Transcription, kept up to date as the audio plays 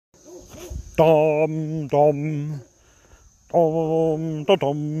Dum dum dum dum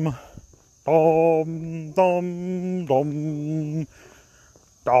dum dum dum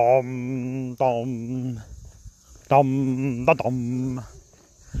dum dum dum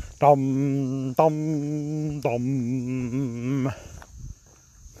dum dum dum dum.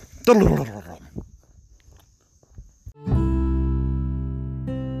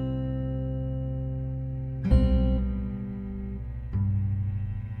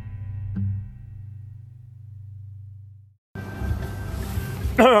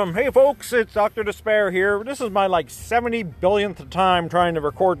 Hey folks, it's Dr. Despair here. This is my like 70 billionth time trying to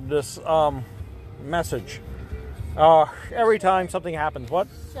record this message. Every time something happens. What?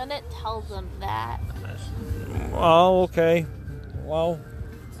 Shouldn't tell them that. Oh, okay. Well,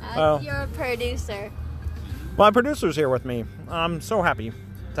 you're a producer. My producer's here with me. I'm so happy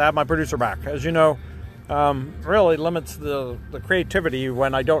to have my producer back. As you know, really limits the creativity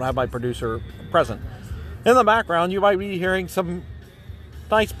when I don't have my producer present. In the background, you might be hearing some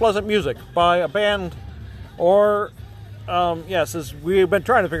nice, pleasant music by a band, or, yes, as we've been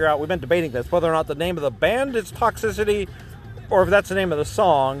trying to figure out, we've been debating this, whether or not the name of the band is Toxicity, or if that's the name of the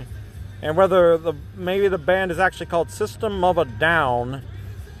song, and whether maybe the band is actually called System of a Down.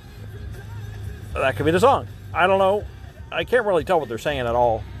 That could be the song. I don't know. I can't really tell what they're saying at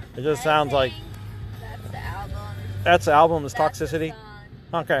all. It just sounds like... That's the album. That's the album, is That's Toxicity? The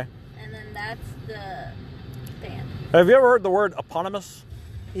song. Okay. And then that's the band. Have you ever heard the word eponymous?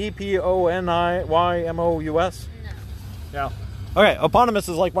 EPONYMOUS? No. Yeah. Okay, eponymous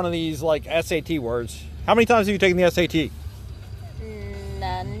is like one of these like SAT words. How many times have you taken the SAT?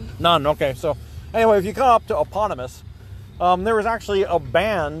 None. None. Okay, so anyway, if you come up to eponymous, there was actually a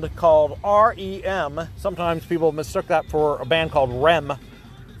band called REM. Sometimes people mistook that for a band called REM,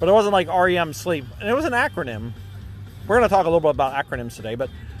 but it wasn't like REM sleep, and it was an acronym. We're going to talk a little bit about acronyms today, but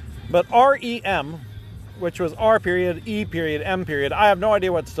REM, which was R period, E period, M period. I have no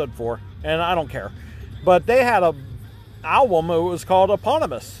idea what it stood for, and I don't care. But they had a album, it was called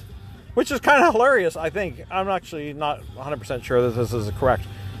Eponymous, which is kind of hilarious, I think. I'm actually not 100% sure that this is correct.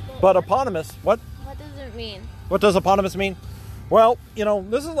 But eponymous, what? What does it mean? What does eponymous mean? Well, you know,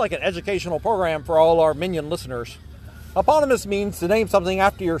 this is like an educational program for all our minion listeners. Eponymous means to name something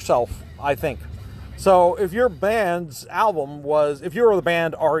after yourself, I think. So if your band's album was, if you were the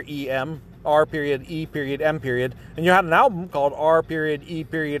band REM, R period, E period, M period, and you had an album called R period, E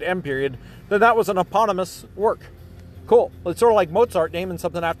period, M period, then that was an eponymous work. Cool. It's sort of like Mozart naming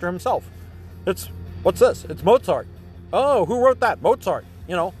something after himself. What's this? It's Mozart. Oh, who wrote that? Mozart.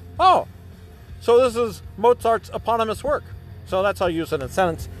 You know, oh. So this is Mozart's eponymous work. So that's how you use it in a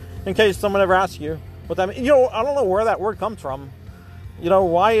sentence, in case someone ever asks you what that means. You know, I don't know where that word comes from. You know,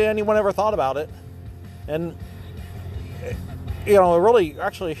 why anyone ever thought about it. And, you know, really,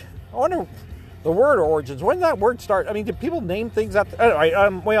 actually, I wonder the word origins. When did that word start? I mean, did people name things after? Anyway,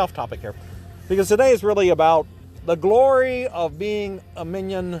 I'm way off topic here. Because today is really about the glory of being a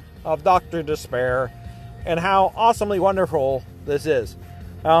minion of Dr. Despair and how awesomely wonderful this is.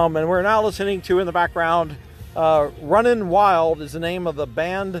 And we're now listening to, in the background, Runnin' Wild is the name of the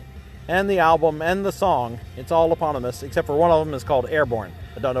band and the album and the song. It's all eponymous, except for one of them is called Airborne.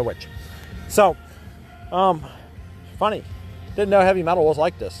 I don't know which. So, funny. Didn't know heavy metal was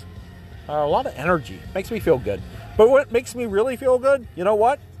like this. A lot of energy. Makes me feel good. But what makes me really feel good, you know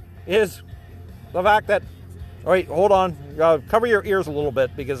what? Is the fact that... Wait, hold on. Cover your ears a little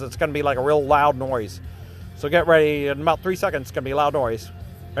bit because it's going to be like a real loud noise. So get ready. In about 3 seconds, it's going to be a loud noise.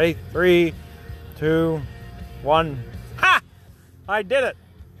 Ready? 3, 2, 1. Ha! I did it.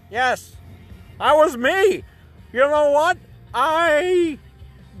 Yes. That was me. You know what? I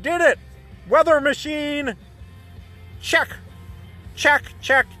did it. Weather machine. Check. Check,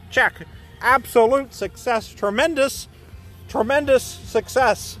 check, check. Absolute success. Tremendous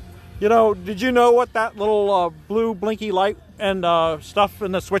success. You know, did you know what that little blue blinky light and stuff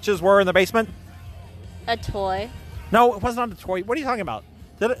in the switches were in the basement? A toy. No, it wasn't a toy. What are you talking about?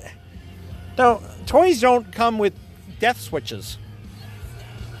 Did it? No, toys don't come with death switches.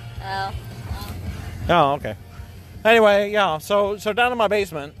 Oh. Oh, okay. Anyway, yeah, so down in my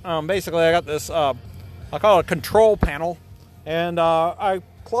basement, basically I got this, I call it a control panel, and I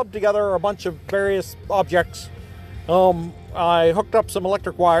clubbed together a bunch of various objects. I hooked up some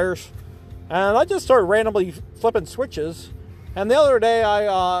electric wires, and I just started randomly flipping switches. And the other day,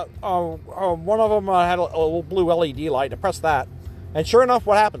 one of them had a little blue LED light. I pressed that, and sure enough,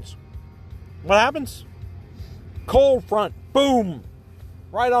 what happens? What happens? Cold front, boom,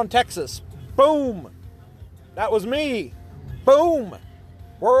 right on Texas, boom. That was me, boom.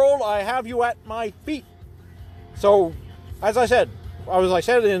 World, I have you at my feet. So, as I said, as I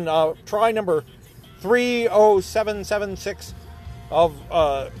said in try number 30776 of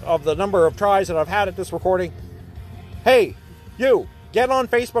the number of tries that I've had at this recording. Hey, you, get on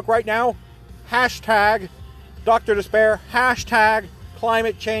Facebook right now. Hashtag Dr. Despair. Hashtag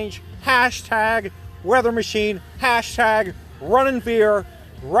climate change. Hashtag weather machine. Hashtag run in fear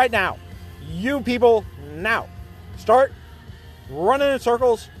right now. You people, now. Start running in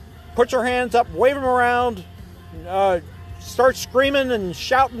circles. Put your hands up. Wave them around. Start screaming and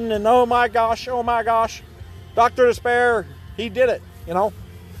shouting and oh my gosh, Dr. Despair, he did it, you know.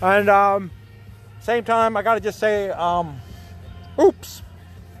 And same time, I gotta just say, oops,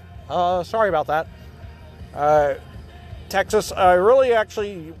 sorry about that. Texas, I really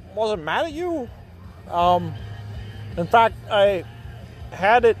actually wasn't mad at you. In fact, I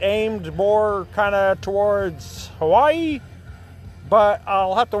had it aimed more kind of towards Hawaii, but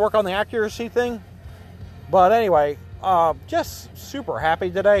I'll have to work on the accuracy thing. But anyway, just super happy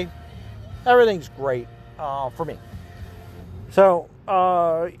today. Everything's great for me. So,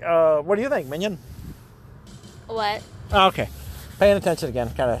 what do you think, Minion? What? Okay. Paying attention again.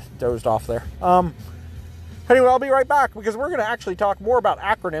 Kind of dozed off there. Anyway, I'll be right back because we're going to actually talk more about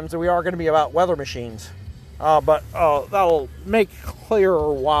acronyms than we are going to be about weather machines. But that'll make clear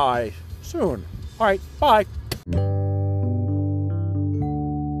why soon. All right. Bye.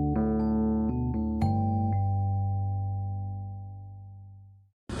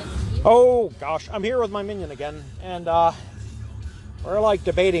 Oh, gosh. I'm here with my minion again. And we're like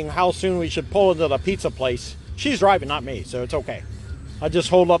debating how soon we should pull into the pizza place. She's driving, not me, so it's okay. I just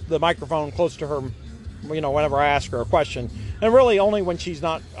hold up the microphone close to her, you know, whenever I ask her a question. And really only when she's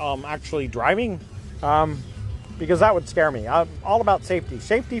not actually driving, because that would scare me. I'm all about safety.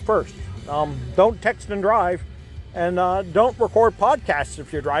 Safety first. Don't text and drive. And don't record podcasts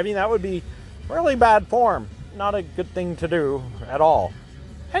if you're driving. That would be really bad form. Not a good thing to do at all.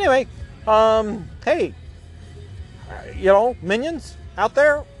 Anyway, hey, you know, minions out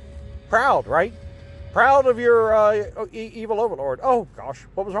there, proud, right? Proud of your evil overlord. Oh, gosh,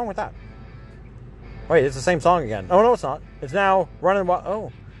 what was wrong with that? Wait, it's the same song again. Oh, no, it's not. It's now running.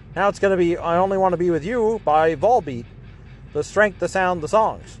 Oh, now it's going to be I Only Want to Be With You by Volbeat. The Strength, the Sound, the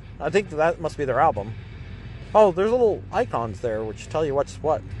Songs. I think that must be their album. Oh, there's little icons there which tell you what's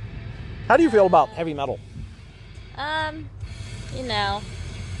what. How do you feel about heavy metal? You know,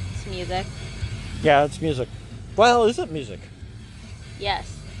 it's music. Yeah, it's music. Well, is it music?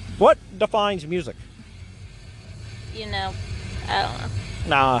 Yes. What defines music? You know, I don't know.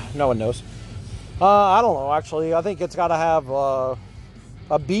 Nah, no one knows. I don't know, actually. I think it's got to have a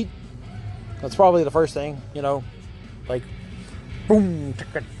beat. That's probably the first thing, you know. Like, boom,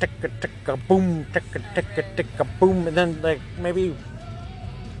 ticka, ticka, ticka, boom, ticka, ticka, ticka, boom. And then, like, maybe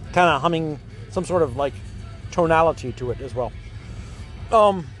kind of humming some sort of, like, tonality to it as well.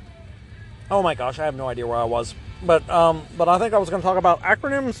 Oh my gosh, I have no idea where I was. But I think I was going to talk about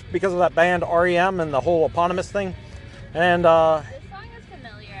acronyms because of that band REM and the whole eponymous thing. And, This song is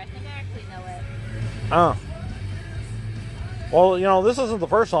familiar. I think I actually know it. Oh. Well, you know, this isn't the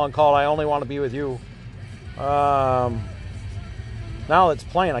first song called I Only Want to Be With You. Now it's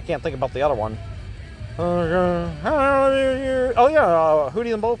playing, I can't think about the other one. Oh yeah,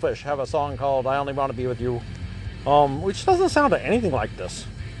 Hootie and Blowfish have a song called I Only Want to Be With You. Which doesn't sound anything like this.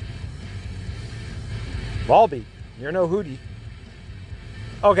 Volbeat, you're no Hootie.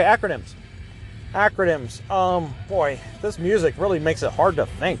 Okay, acronyms. Boy, this music really makes it hard to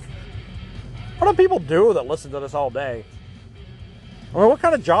think. What do people do that listen to this all day? I mean, what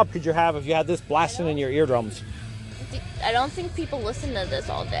kind of job could you have if you had this blasting in your eardrums? I don't think people listen to this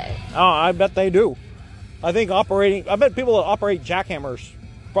all day. Oh, I bet they do. I bet people that operate jackhammers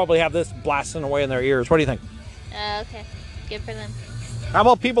probably have this blasting away in their ears. What do you think? Okay. Good for them. How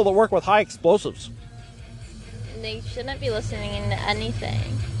about people that work with high explosives? They shouldn't be listening to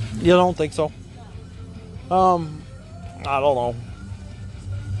anything. You don't think so? I don't know.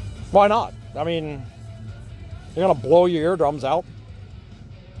 Why not? I mean, you're gonna blow your eardrums out.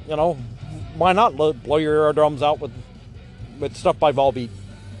 You know, why not blow your eardrums out with stuff by Volbeat?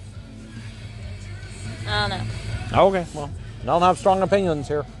 I don't know. Okay, well, I don't have strong opinions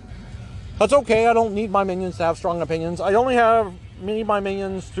here. That's okay. I don't need my minions to have strong opinions. I only need my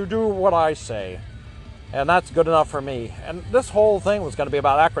minions to do what I say. And that's good enough for me. And this whole thing was going to be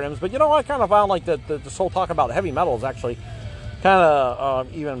about acronyms, but you know, I kind of found like that this whole talk about heavy metal is actually kind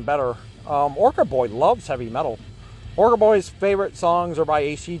of even better. Orca Boy loves heavy metal. Orca Boy's favorite songs are by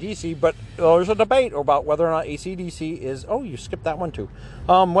AC/DC, but there's a debate about whether or not AC/DC is... Oh, you skipped that one too.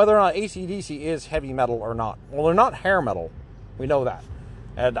 Whether or not AC/DC is heavy metal or not. Well, they're not hair metal. We know that.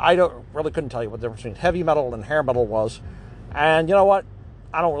 And I couldn't tell you what the difference between heavy metal and hair metal was. And you know what?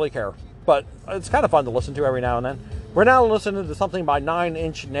 I don't really care. But it's kind of fun to listen to every now and then. We're now listening to something by Nine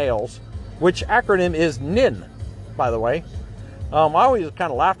Inch Nails, which acronym is NIN, by the way. I always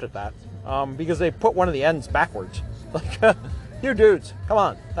kind of laughed at that because they put one of the ends backwards. Like, you dudes, come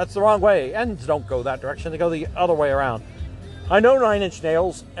on. That's the wrong way. Ends don't go that direction. They go the other way around. I know Nine Inch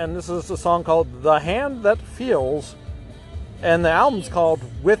Nails, and this is a song called The Hand That Feels. And the album's called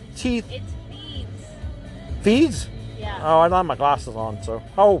With Teeth. It's Feeds. Feeds? Yeah. Oh, I don't have my glasses on, so.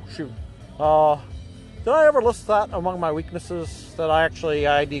 Oh, shoot. Did I ever list that among my weaknesses that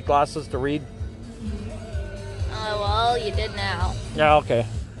I need glasses to read? Well, you did now. Yeah, okay.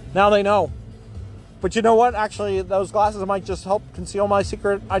 Now they know. But you know what? Actually, those glasses might just help conceal my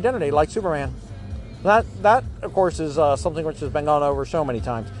secret identity, like Superman. That of course, is something which has been gone over so many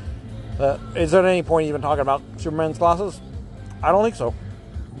times. Is there any point even talking about Superman's glasses? I don't think so.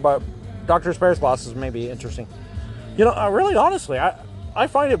 But Dr. Despair's glasses may be interesting. You know, really, honestly, I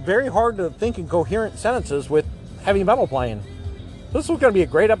find it very hard to think in coherent sentences with heavy metal playing. This was going to be a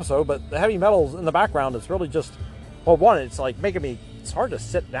great episode, but the heavy metal in the background is really just, well, one, it's like it's hard to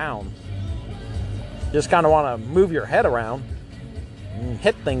sit down. You just kind of want to move your head around and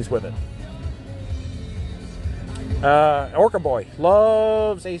hit things with it. Orca Boy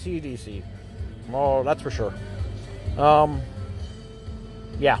loves AC/DC. Oh, that's for sure.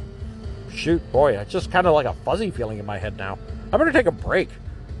 Yeah. Shoot, boy, it's just kind of like a fuzzy feeling in my head now. I better take a break.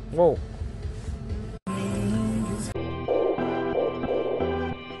 Whoa.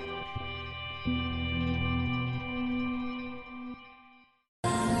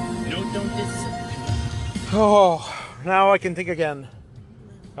 Oh, now I can think again.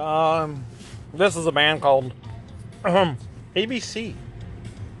 This is a band called ABC,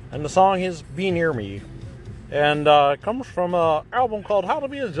 and the song is "Be Near Me," and it comes from an album called "How to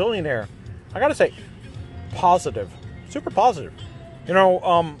Be a Zillionaire." I gotta say, positive, super positive. You know,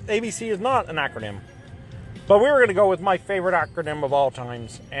 ABC is not an acronym, but we were gonna go with my favorite acronym of all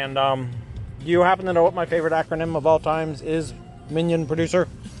times. And do you happen to know what my favorite acronym of all times is, Minion producer?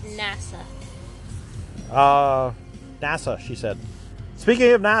 NASA. NASA, she said.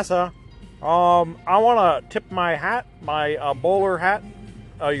 Speaking of NASA, I want to tip my hat, my bowler hat,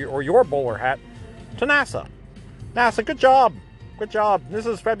 or your bowler hat, to NASA. NASA, good job. Good job. This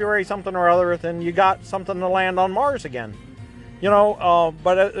is February something or other, and you got something to land on Mars again. You know,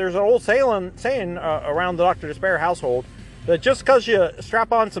 but there's an old saying around the Dr. Despair household that just because you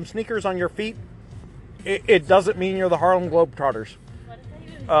strap on some sneakers on your feet, it doesn't mean you're the Harlem Globetrotters. What does that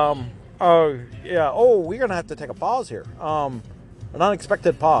even mean? Oh, yeah. Oh, we're going to have to take a pause here. An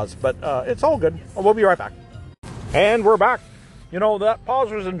unexpected pause, but it's all good. We'll be right back. And we're back. You know, that pause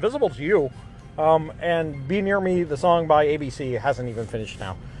was invisible to you. And Be Near Me, the song by ABC, hasn't even finished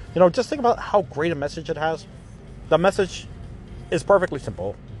now. You know, just think about how great a message it has. The message is perfectly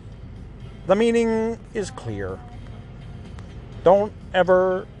simple. The meaning is clear. Don't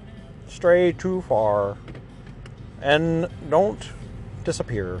ever stray too far. And don't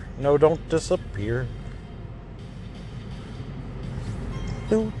disappear. No, don't disappear.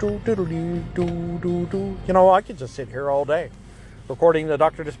 You know, I could just sit here all day recording the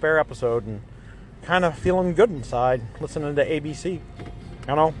Dr. Despair episode and kind of feeling good inside listening to ABC.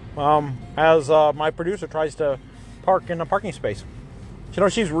 You know, as my producer tries to park in a parking space. You know,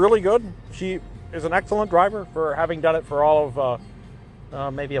 she's really good. She is an excellent driver for having done it for all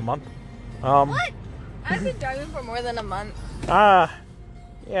of maybe a month. What? I've been driving for more than a month.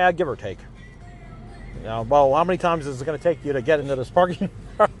 Yeah, give or take. Yeah, well, how many times is it going to take you to get into this parking?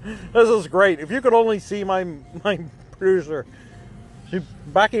 This is great. If you could only see my producer. She's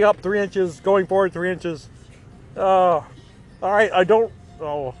backing up 3 inches, going forward 3 inches. All right, I don't...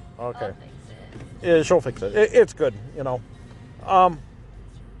 Oh, okay. I'll fix it. Yeah, she'll fix it. It's good, you know.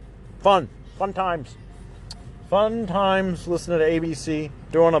 Fun times. Fun times listening to ABC,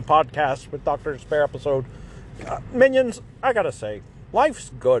 doing a podcast with Dr. Despair episode. Minions, I gotta say,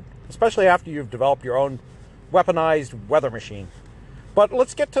 life's good, especially after you've developed your own weaponized weather machine. But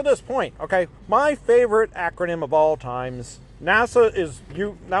let's get to this point, okay? My favorite acronym of all times, NASA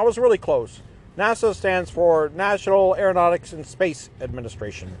that was really close. NASA stands for National Aeronautics and Space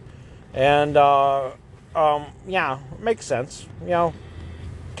Administration. And, yeah, makes sense, you know,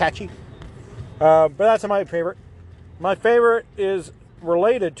 catchy. But that's my favorite. My favorite is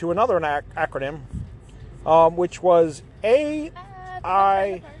related to another acronym, which was AIM.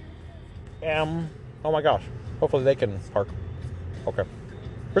 Oh my gosh. Hopefully they can park. Okay.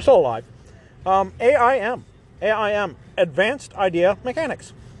 We're still alive. AIM. AIM. Advanced Idea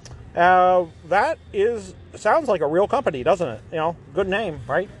Mechanics. That sounds like a real company, doesn't it? You know, good name,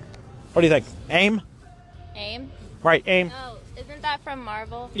 right? What do you think? AIM? AIM? Right, AIM. Oh, isn't that from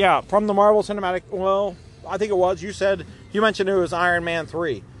Marvel? Yeah, from the Marvel Cinematic. Well, I think it was. You mentioned it was Iron Man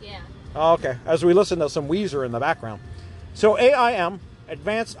 3. Yeah. Oh, okay. As we listen to some Weezer in the background. So AIM,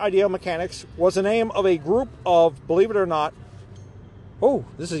 Advanced Ideal Mechanics, was the name of a group of, believe it or not, oh,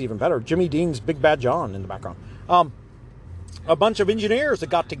 this is even better, Jimmy Dean's Big Bad John in the background. A bunch of engineers that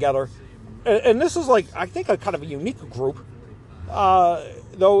got together. And this is like, I think, a kind of a unique group.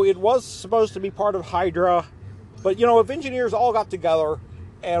 Though it was supposed to be part of Hydra. But, if engineers all got together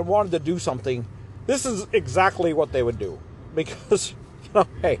and wanted to do something, this is exactly what they would do. Because,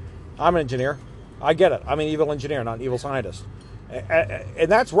 hey, I'm an engineer. I get it. I'm an evil engineer, not an evil scientist.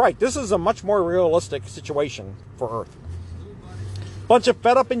 And that's right. This is a much more realistic situation for Earth. Bunch of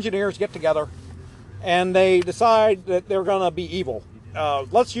fed-up engineers get together, and they decide that they're going to be evil.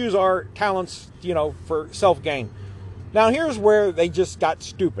 Let's use our talents, for self-gain. Now, here's where they just got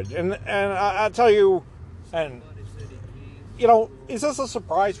stupid. And I tell you, is this a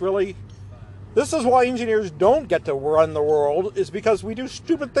surprise, really? This is why engineers don't get to run the world, is because we do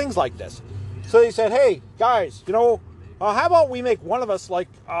stupid things like this. So they said, hey, guys, how about we make one of us kind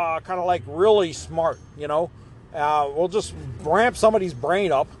of like really smart, We'll just ramp somebody's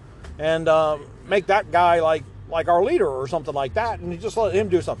brain up and make that guy like our leader or something like that, and just let him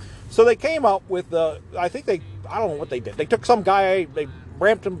do something. So they came up with I don't know what they did. They took some guy, they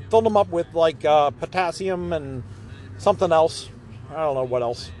ramped him, filled him up with potassium and something else. I don't know what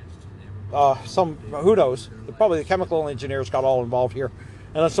else. Who knows? Probably the chemical engineers got all involved here.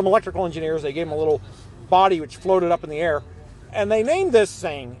 And then some electrical engineers, they gave him a little body which floated up in the air. And they named this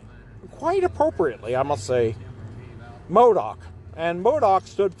thing, quite appropriately, I must say, MODOK. And MODOK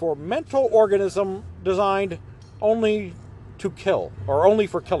stood for Mental Organism Designed Only to Kill. Or Only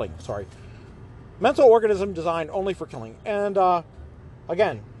for Killing, sorry. Mental Organism Designed Only for Killing. And,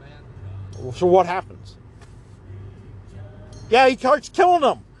 again, so what happens? Yeah, he starts killing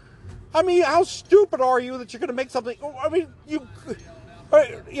them. I mean, how stupid are you that you're going to make something... I mean,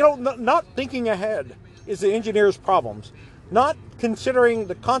 not thinking ahead is the engineer's problems. Not considering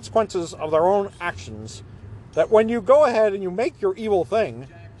the consequences of their own actions. That when you go ahead and you make your evil thing,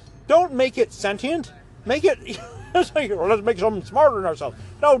 don't make it sentient. Make it... let's make something smarter than ourselves.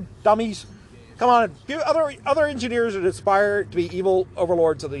 No, dummies. Come on. Other engineers that aspire to be evil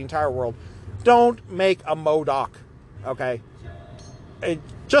overlords of the entire world, don't make a MODOK. Okay? It's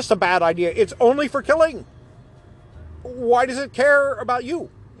just a bad idea. It's only for killing. Why does it care about you?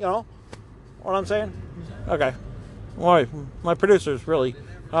 You know what I'm saying? Okay. Boy, my producer's really...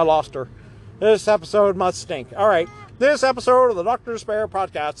 I lost her. This episode must stink. All right. This episode of the Dr. Despair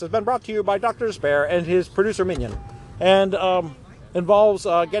podcast has been brought to you by Dr. Despair and his producer minion. And involves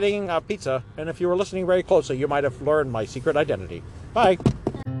getting a pizza. And if you were listening very closely, you might have learned my secret identity. Bye.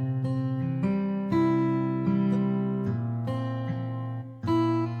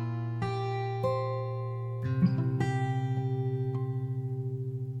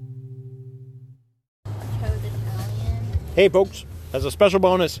 Hey folks, as a special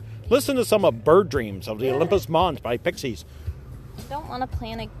bonus, listen to some of Bird Dreams of the Olympus Mons by Pixies. I don't want to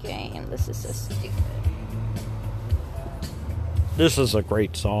plan a game. This is so stupid. This is a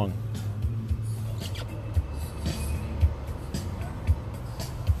great song.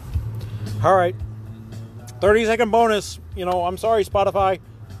 All right. 30-second bonus. I'm sorry, Spotify.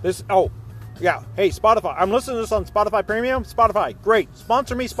 Hey, Spotify. I'm listening to this on Spotify Premium. Spotify, great.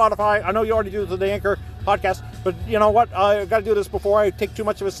 Sponsor me, Spotify. I know you already do the Anchor podcast, but you know what? I got to do this before I take too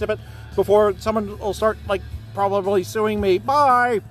much of a snippet, before someone will start, probably suing me. Bye!